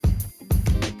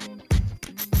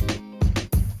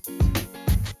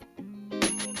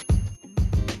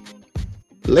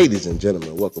Ladies and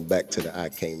gentlemen, welcome back to the I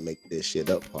Can't Make This Shit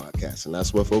Up podcast. And I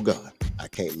swear for God, I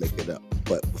can't make it up.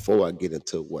 But before I get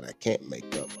into what I can't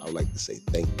make up, I would like to say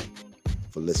thank you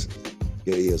for listening.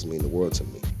 Your ears mean the world to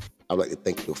me. I would like to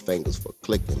thank your fingers for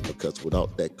clicking, because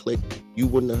without that click, you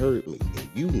wouldn't have heard me. And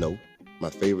you know my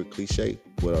favorite cliche,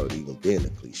 without even being a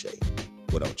cliche.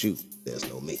 Without you, there's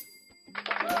no me.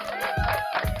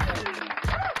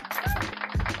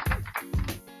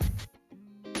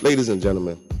 Ladies and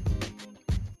gentlemen,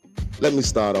 let me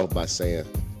start off by saying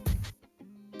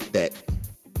that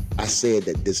I said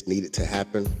that this needed to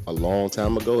happen a long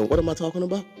time ago. And what am I talking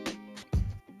about?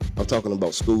 I'm talking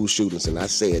about school shootings, and I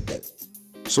said that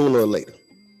sooner or later,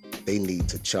 they need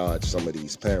to charge some of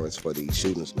these parents for these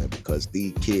shootings, man, because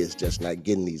these kids just not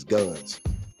getting these guns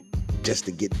just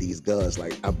to get these guns.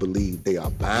 Like, I believe they are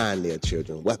buying their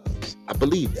children weapons. I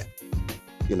believe that,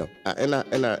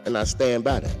 and I stand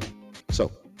by that.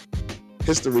 So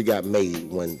history got made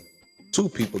when two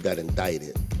people got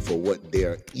indicted for what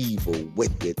their evil,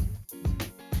 wicked,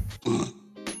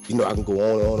 I can go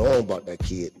on and on and on about that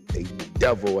kid. They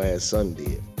devil-ass son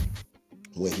did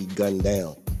when he gunned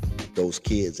down those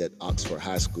kids at Oxford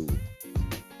High School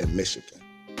in Michigan.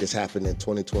 This happened in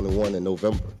 2021 in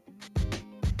November.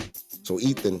 So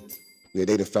Ethan, they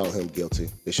done found him guilty.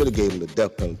 They should have gave him the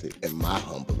death penalty, in my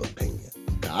humble opinion.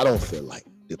 I don't feel like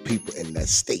the people in that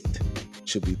state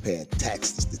should be paying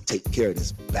taxes to take care of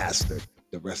this bastard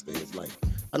the rest of his life.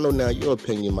 I know now your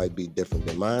opinion might be different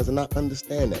than mine, and I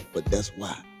understand that, but that's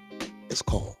why it's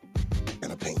called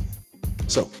an opinion.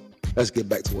 So let's get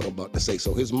back to what I'm about to say.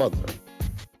 So his mother,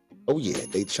 oh yeah,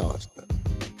 they charged her.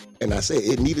 And I said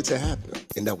it needed to happen,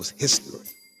 and that was history.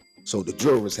 So the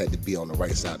jurors had to be on the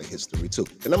right side of history too.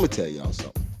 And I'm gonna tell y'all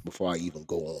something before I even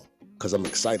go on, because I'm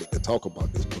excited to talk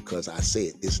about this, because I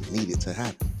said this needed to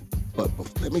happen. But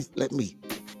let me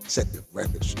set the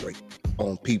record straight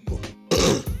on people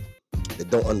that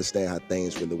don't understand how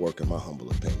things really work, in my humble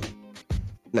opinion.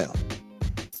 Now,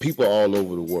 people all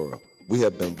over the world, we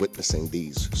have been witnessing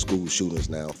these school shootings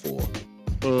now for,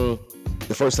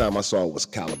 the first time I saw it was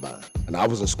Columbine, and I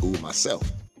was in school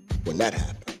myself when that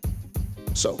happened.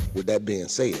 So with that being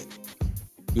said,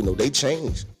 they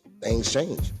changed, things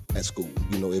changed at school.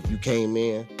 If you came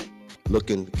in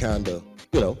looking kind of,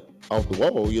 off the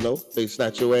wall, they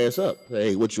snatch your ass up.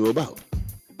 Hey, what you about?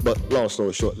 But long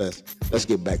story short, let's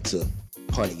get back to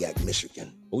Pontiac,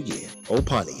 Michigan. Oh yeah, old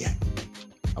Pontiac.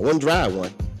 I wouldn't drive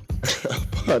one,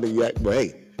 Pontiac, but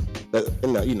hey,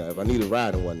 if I need a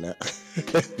ride in one now,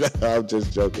 I'm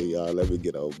just joking, y'all. Let me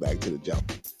get back to the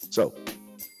jump. So,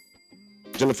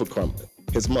 Jennifer Crumley,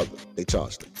 his mother, they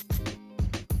charged her.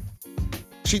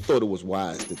 She thought it was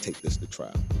wise to take this to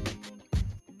trial.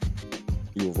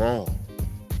 You were wrong.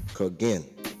 Because again,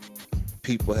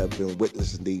 people have been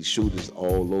witnessing these shootings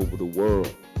all over the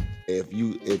world. If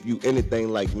you anything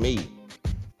like me,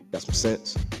 got some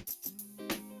sense,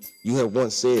 you have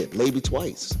once said, maybe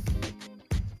twice,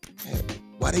 man,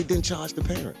 why they didn't charge the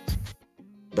parents?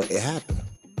 But it happened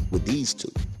with these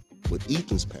two, with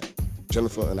Ethan's parents,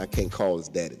 Jennifer, and I can't call his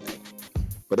daddy name,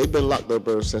 but they've been locked up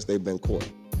ever since they've been caught.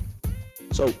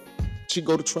 So she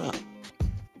go to trial.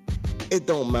 It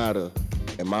don't matter,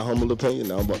 in my humble opinion.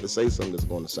 Now I'm about to say something that's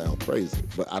going to sound crazy,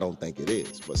 but I don't think it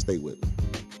is, but stay with me.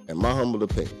 In my humble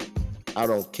opinion, I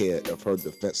don't care if her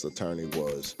defense attorney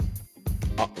was,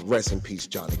 rest in peace,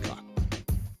 Johnny Cochran.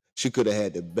 She could have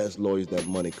had the best lawyers that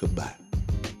money could buy.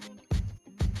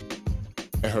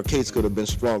 And her case could have been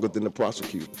stronger than the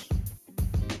prosecutors.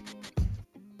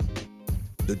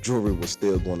 The jury was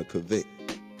still going to convict.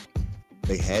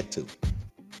 They had to.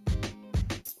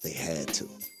 They had to.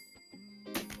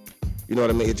 You know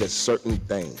what I mean? It's just certain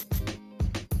things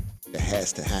that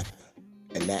has to happen.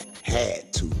 And that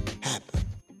had to happen.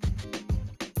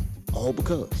 All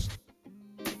because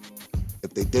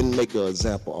if they didn't make an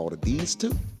example out of these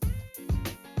two,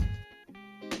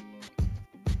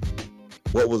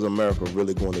 what was America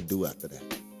really going to do after that?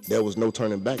 There was no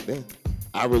turning back then.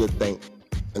 I really think,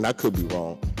 and I could be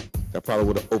wrong, that probably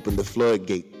would have opened the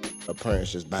floodgate of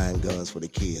parents just buying guns for the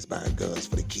kids, But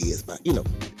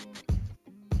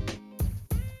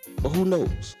who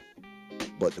knows?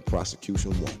 But the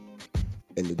prosecution won.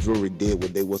 And the jury did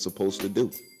what they were supposed to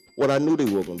do. What I knew they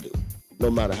were going to do.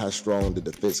 No matter how strong the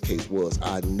defense case was,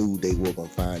 I knew they were going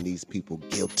to find these people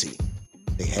guilty.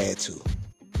 They had to.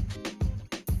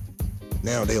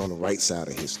 Now they on the right side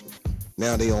of history.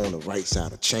 Now they on the right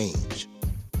side of change.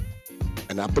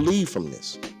 And I believe from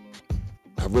this.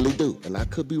 I really do. And I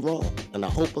could be wrong. And I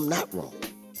hope I'm not wrong.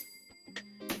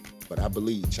 But I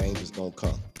believe change is going to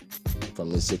come from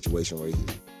this situation right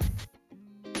here.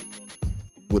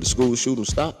 Will the school shooting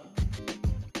stop?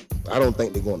 I don't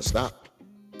think they're going to stop.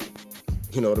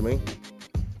 You know what I mean?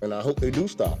 And I hope they do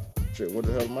stop. Shit, what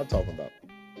the hell am I talking about?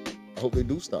 I hope they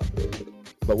do stop.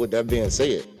 But with that being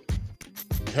said,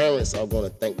 parents are going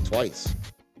to think twice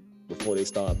before they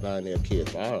start buying their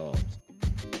kids firearms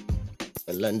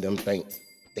and letting them think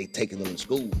they taking them to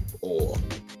school or,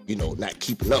 you know, not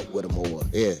keeping up with them or,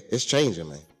 yeah, it's changing,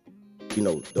 man. You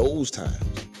know, those times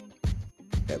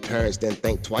that parents didn't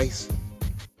think twice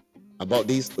about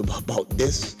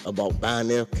about buying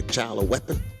their child a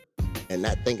weapon and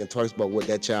not thinking twice about what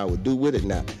that child would do with it.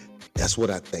 Now, that's what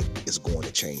I think is going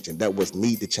to change, and that was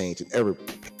need to change in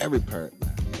every parent.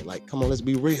 Like, come on, let's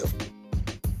be real.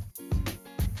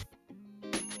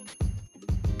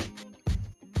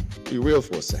 Be real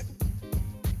for a second.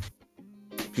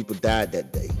 People died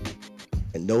that day,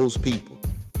 and those people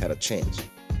had a chance.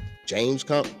 James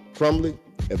Crumley,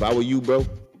 if I were you, bro,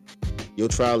 your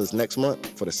trial is next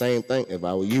month for the same thing. If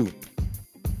I were you,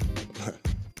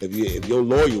 if your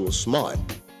lawyer was smart,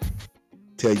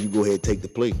 tell you go ahead and take the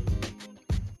plea.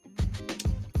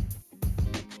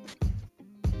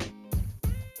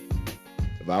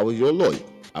 If I was your lawyer,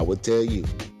 I would tell you,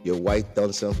 your wife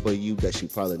done something for you that she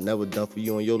probably never done for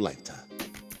you in your lifetime.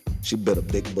 She bit a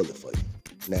big bullet for you.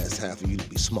 Now it's time for you to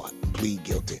be smart. Plead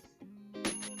guilty.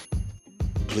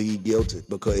 Plead guilty,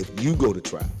 because if you go to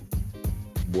trial,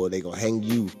 boy, they gonna hang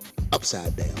you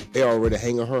upside down. They already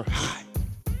hanging her high.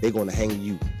 They gonna hang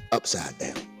you upside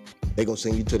down. They gonna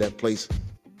send you to that place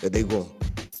that they were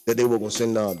gonna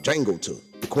send Django to,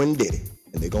 the Quinn Diddy,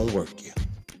 and they gonna work you.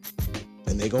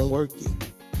 And they gonna work you.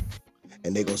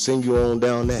 And they gonna send you on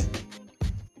down that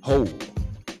hole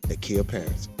that kill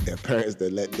parents. They're parents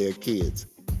that let their kids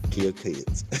kill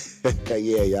kids.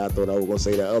 Yeah, y'all thought I was gonna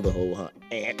say that other hole, huh?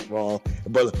 Wrong.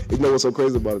 But you know what's so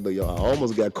crazy about it though, y'all? I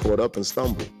almost got caught up and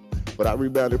stumbled, but I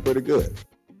rebounded pretty good.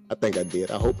 I think I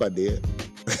did. I hope I did.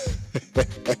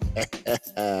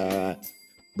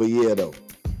 But yeah, though,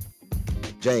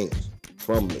 James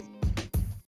Crumley,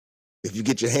 if you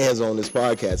get your hands on this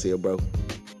podcast here, bro,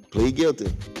 plead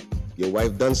guilty. Your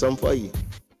wife done something for you.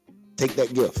 Take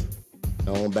that gift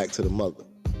on back to the mother.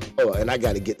 Oh, and I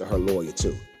got to get to her lawyer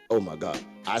too. Oh my God,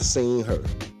 I seen her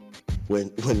when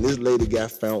this lady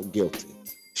got found guilty.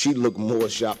 She looked more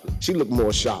shocked. She looked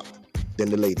more shocked than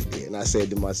the lady did. And I said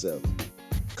to myself,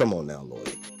 "Come on now, lawyer.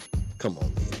 Come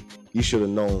on, man. You should have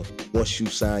known once you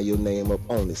signed your name up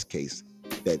on this case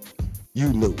that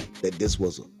you knew that this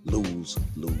was a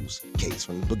lose-lose case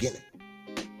from the beginning.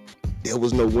 There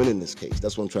was no win in this case.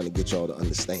 That's what I'm trying to get y'all to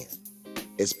understand.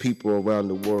 It's people around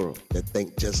the world that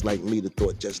think just like me, that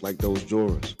thought just like those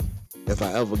jurors. If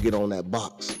I ever get on that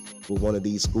box with one of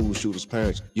these school shooters'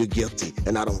 parents, you're guilty,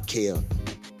 and I don't care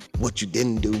what you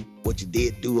didn't do, what you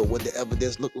did do, or what the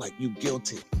evidence looked like. You're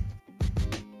guilty.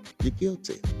 You're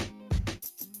guilty.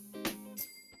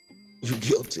 You're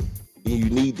guilty. And you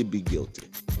need to be guilty.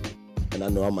 And I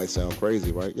know I might sound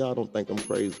crazy, right? Y'all don't think I'm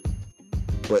crazy.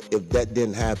 But if that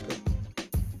didn't happen,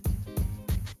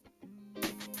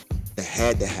 it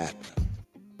had to happen,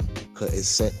 because it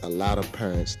sent a lot of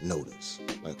parents notice.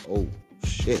 Like, oh,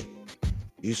 shit.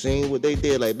 You seen what they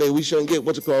did? Like, baby, we shouldn't get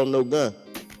no gun.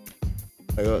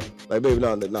 Like, baby,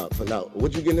 no.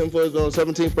 What you getting him for his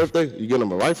 17th birthday? You getting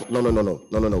him a rifle? No,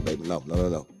 baby, no.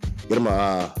 Get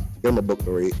him a book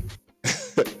to read.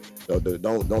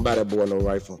 Don't buy that boy no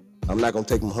rifle. I'm not gonna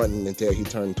take him hunting until he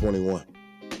turned 21.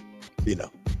 You know,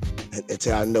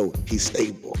 until I know he's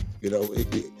stable. You know,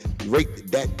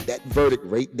 that verdict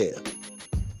right there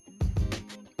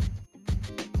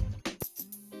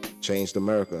changed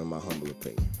America, in my humble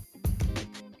opinion.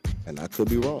 And I could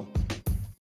be wrong,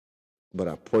 but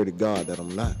I pray to God that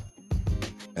I'm not.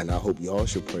 And I hope y'all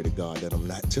should pray to God that I'm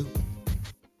not too.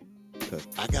 Because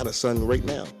I got a son right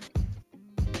now,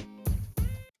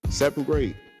 7th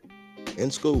grade,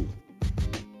 in school.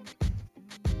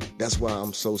 That's why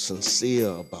I'm so sincere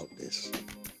about this.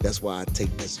 That's why I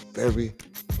take this very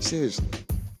seriously.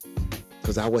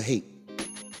 Because I would hate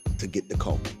to get the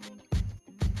call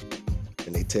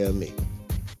and they tell me,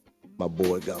 my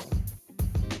boy gone.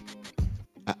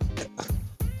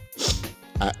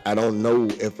 I don't know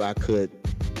if I could,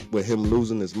 with him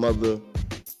losing his mother,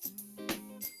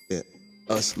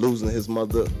 us losing his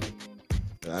mother,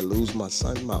 and I lose my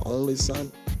son, my only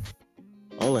son.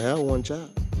 I only have one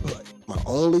child. But my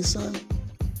only son,